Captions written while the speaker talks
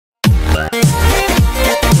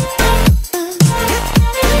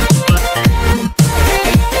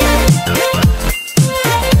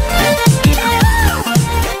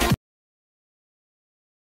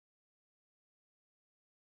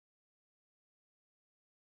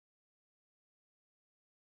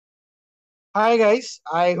Hi guys,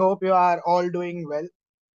 I hope you are all doing well.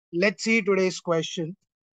 Let's see today's question.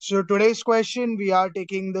 So today's question we are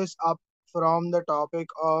taking this up from the topic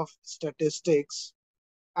of statistics.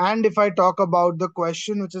 And if I talk about the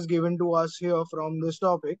question which is given to us here from this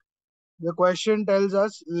topic, the question tells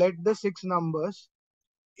us let the six numbers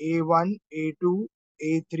a1, a2,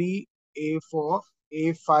 a3, a4,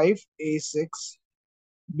 a5, a6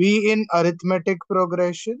 be in arithmetic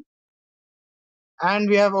progression, and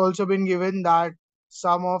we have also been given that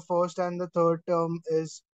sum of first and the third term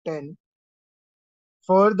is 10.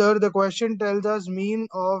 Further, the question tells us mean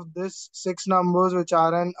of this six numbers which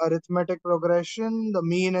are an arithmetic progression. The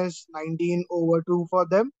mean is 19 over 2 for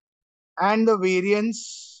them, and the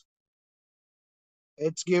variance,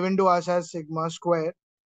 it's given to us as sigma square.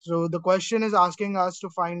 So the question is asking us to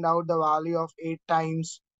find out the value of 8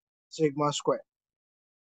 times sigma square.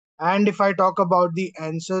 And if I talk about the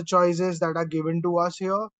answer choices that are given to us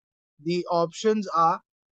here, the options are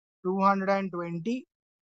 220.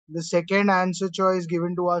 The second answer choice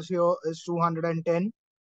given to us here is 210.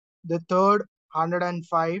 The third,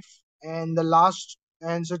 105. And the last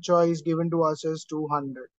answer choice given to us is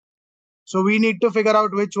 200. So we need to figure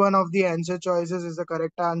out which one of the answer choices is the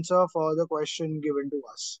correct answer for the question given to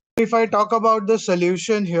us. If I talk about the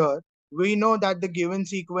solution here, we know that the given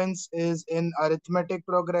sequence is in arithmetic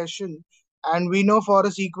progression, and we know for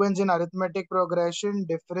a sequence in arithmetic progression,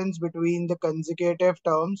 difference between the consecutive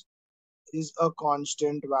terms is a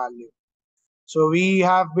constant value. So we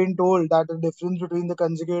have been told that the difference between the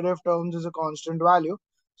consecutive terms is a constant value.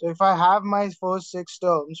 So if I have my first six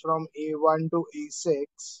terms from A1 to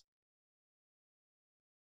A6,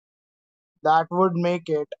 that would make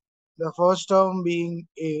it the first term being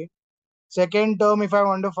A. Second term, if I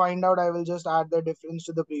want to find out, I will just add the difference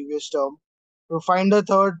to the previous term. To find the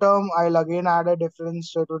third term, I'll again add a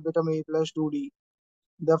difference, so it would become A plus 2D.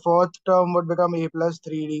 The fourth term would become A plus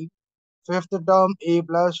 3D. Fifth term A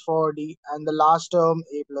plus 4D, and the last term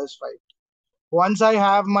A plus 5. Once I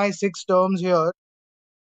have my six terms here,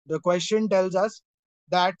 the question tells us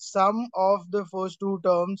that sum of the first two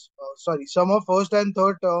terms, sum of first and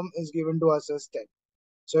third term is given to us as 10.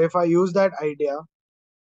 So if I use that idea,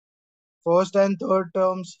 first and third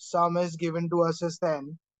terms sum is given to us as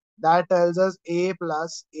 10. That tells us A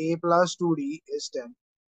plus 2D is 10.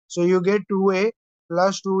 So you get 2A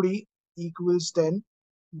plus 2D equals 10.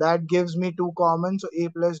 That gives me 2 common, so A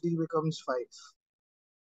plus D becomes 5.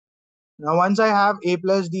 Now once I have A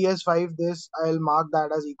plus D as 5, this I'll mark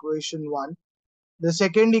that as equation 1. The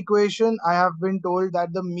second equation, I have been told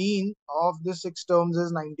that the mean of the six terms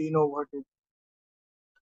is 19 over 2.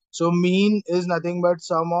 So mean is nothing but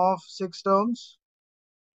sum of six terms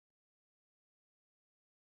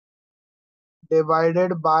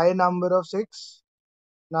divided by number of six.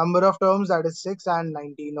 Number of terms, that is 6, and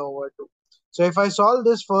 19 over 2. So if I solve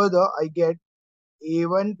this further, I get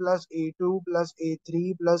a1 plus a2 plus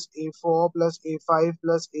a3 plus a4 plus a5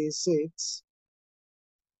 plus a6.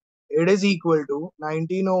 It is equal to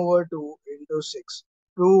 19 over 2 into 6.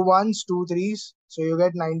 Two ones, two threes. So you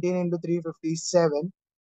get 19 into 3, 57.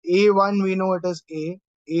 A1 we know it is A.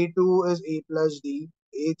 A2 is A plus D.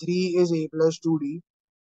 A3 is A plus 2D.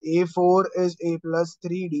 A4 is A plus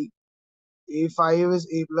 3D. A5 is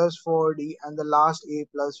A plus 4D. And the last A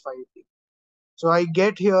plus 5D. So I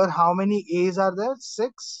get here how many A's are there?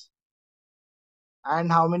 6.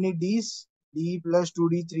 And how many D's? D plus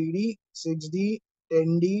 2D, 3D, 6D,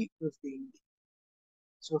 10D, 15D.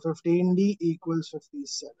 So 15D equals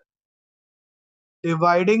 57.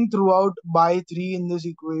 Dividing throughout by 3 in this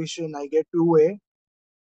equation, I get 2A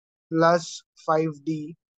plus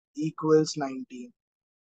 5D equals 19.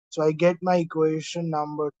 So I get my equation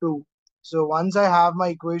number 2. So once I have my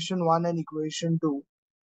equation 1 and equation 2,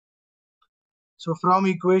 so from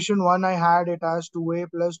equation 1 I had it as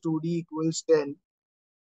 2A plus 2D equals 10.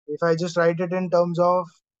 If I just write it in terms of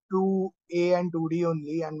 2A and 2D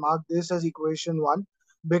only and mark this as equation 1,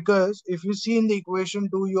 because if you see in the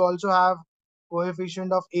equation 2, you also have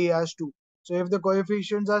coefficient of A as 2. So if the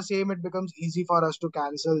coefficients are same, it becomes easy for us to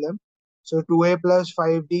cancel them. So 2A plus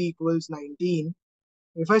 5D equals 19.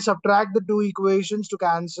 If I subtract the two equations to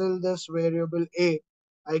cancel this variable A,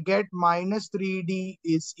 I get minus 3D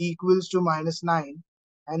is equals to minus 9.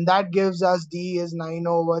 And that gives us D is 9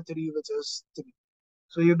 over 3, which is 3.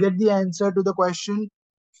 So you get the answer to the question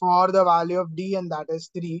for the value of D, and that is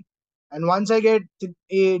 3. And once I get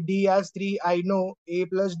A D as 3, I know A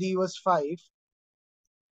plus D was 5.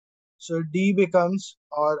 So D becomes,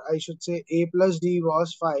 or I should say A plus D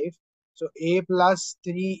was 5. So A plus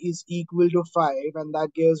 3 is equal to 5, and that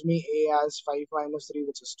gives me A as 5 minus 3,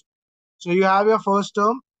 which is 2. So you have your first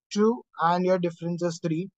term 2 and your difference is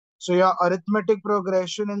 3. So your arithmetic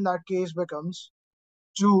progression in that case becomes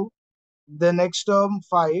 2, the next term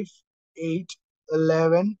 5, 8,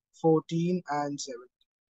 11, 14, and 7.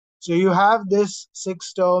 So you have this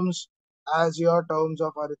 6 terms as your terms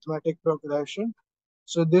of arithmetic progression.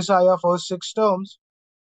 So these are your first 6 terms.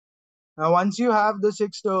 Now once you have the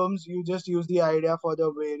 6 terms, you just use the idea for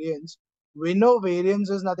the variance. We know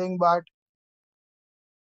variance is nothing but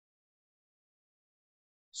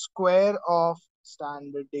square of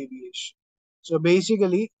standard deviation. So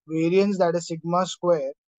basically variance, that is sigma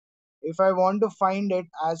square, if I want to find it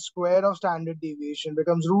as square of standard deviation,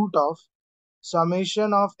 becomes root of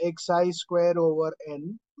summation of xi square over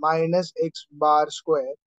n minus x bar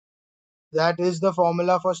square. That is the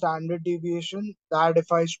formula for standard deviation, that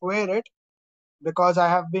if I square it, because I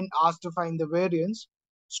have been asked to find the variance,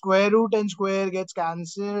 square root and square gets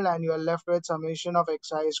cancelled and you are left with summation of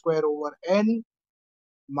xi square over n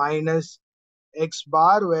minus x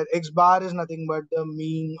bar, where x bar is nothing but the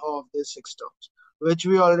mean of the 6 terms, which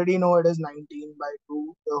we already know it is 19 by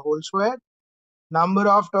 2 the whole square. Number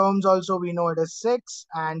of terms also we know it is 6,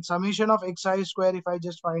 and summation of xi square, if I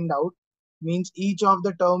just find out, means each of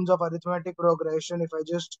the terms of arithmetic progression, if I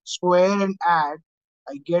just square and add,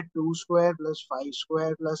 I get 2 square plus 5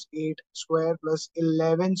 square plus 8 square plus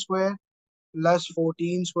 11 square plus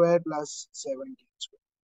 14 square plus 17 square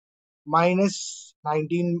minus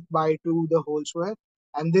 19 by 2 the whole square,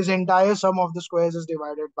 and this entire sum of the squares is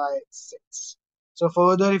divided by 6. So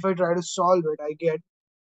further, if I try to solve it, I get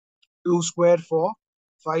 2 square 4,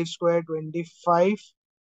 5 square 25,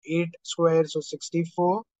 8 square so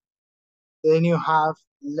 64. Then you have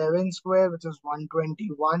 11 square, which is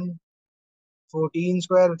 121, 14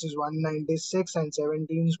 square, which is 196, and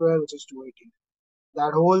 17 square, which is 280.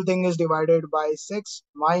 That whole thing is divided by 6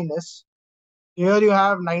 minus, here you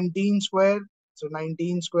have 19 square. So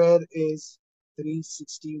 19 square is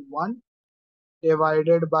 361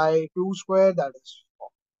 divided by 2 square, that is 4.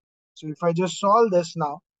 So if I just solve this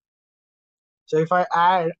now, so if I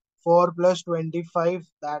add 4 plus 25,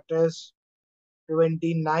 that is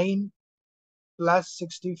 29 plus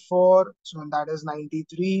 64, so that is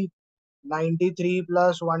 93. 93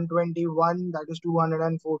 plus 121, that is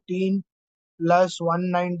 214, plus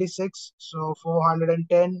 196, so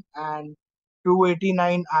 410, and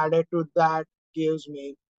 289 added to that gives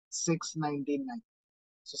me 699.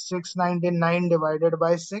 So 699 divided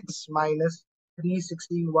by 6 minus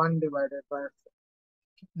 361 divided by 4.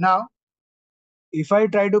 Now, if I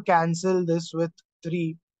try to cancel this with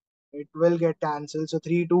 3, it will get cancelled. So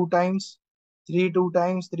 3 2 times, 3 2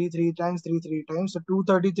 times, 3 3 times, 3 3 times. So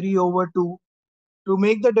 233 over 2. To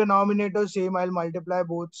make the denominator same, I'll multiply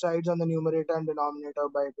both sides on the numerator and denominator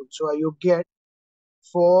by 2. So you get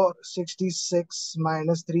 466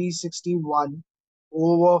 minus 361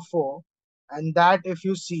 over 4. And that, if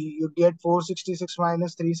you see, you get 466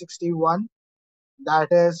 minus 361, that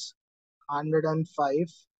is 105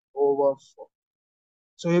 over 4.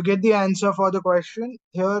 So you get the answer for the question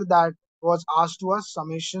here that was asked to us,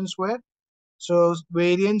 summation square. So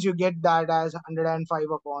variance, you get that as 105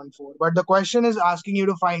 upon 4. But the question is asking you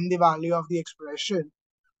to find the value of the expression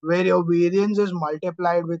where your variance is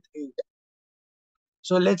multiplied with 8.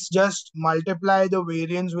 So let's just multiply the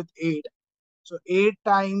variance with 8. So 8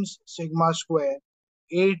 times sigma square,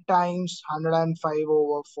 8 times 105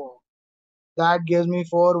 over 4. That gives me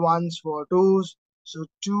 4 ones, 4 twos. So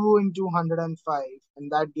 2 into 105,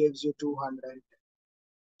 and that gives you 210.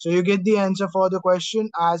 So you get the answer for the question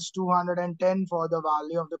as 210 for the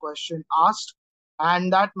value of the question asked,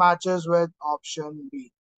 and that matches with option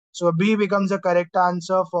B. So B becomes the correct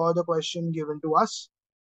answer for the question given to us.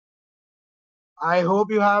 I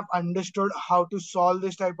hope you have understood how to solve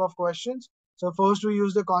this type of questions. So first we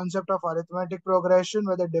use the concept of arithmetic progression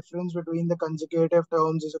where the difference between the consecutive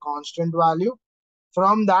terms is a constant value.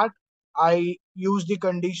 From that, I use the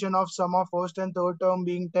condition of sum of first and third term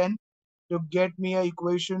being 10 to get me an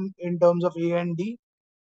equation in terms of A and D.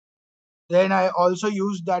 Then I also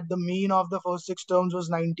used that the mean of the first 6 terms was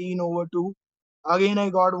 19 over 2. Again, I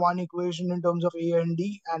got one equation in terms of A and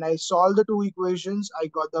D, and I solved the two equations. I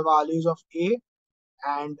got the values of A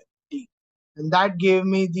and D. And that gave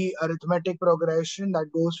me the arithmetic progression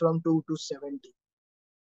that goes from 2 to 70.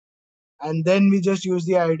 And then we just use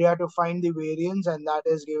the idea to find the variance, and that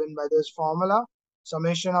is given by this formula,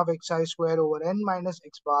 summation of xi square over n minus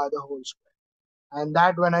x bar the whole square. And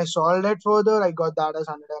that, when I solved it further, I got that as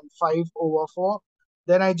 105 over 4.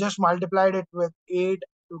 Then I just multiplied it with 8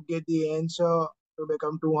 to get the answer to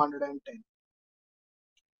become 210.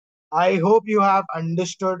 I hope you have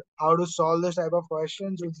understood how to solve this type of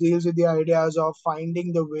questions, which deals with the ideas of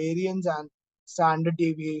finding the variance and standard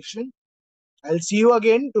deviation. I'll see you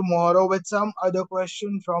again tomorrow with some other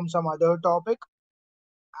question from some other topic.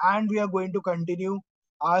 And we are going to continue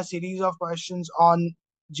our series of questions on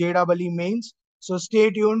JEE mains. So stay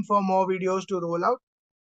tuned for more videos to roll out.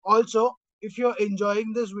 Also, if you're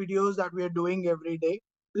enjoying these videos that we are doing every day,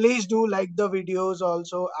 please do like the videos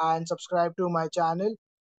also and subscribe to my channel.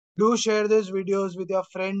 Do share these videos with your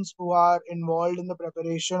friends who are involved in the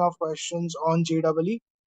preparation of questions on JEE,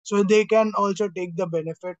 so they can also take the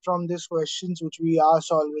benefit from these questions which we are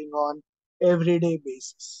solving on everyday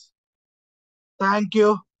basis. Thank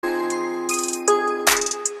you.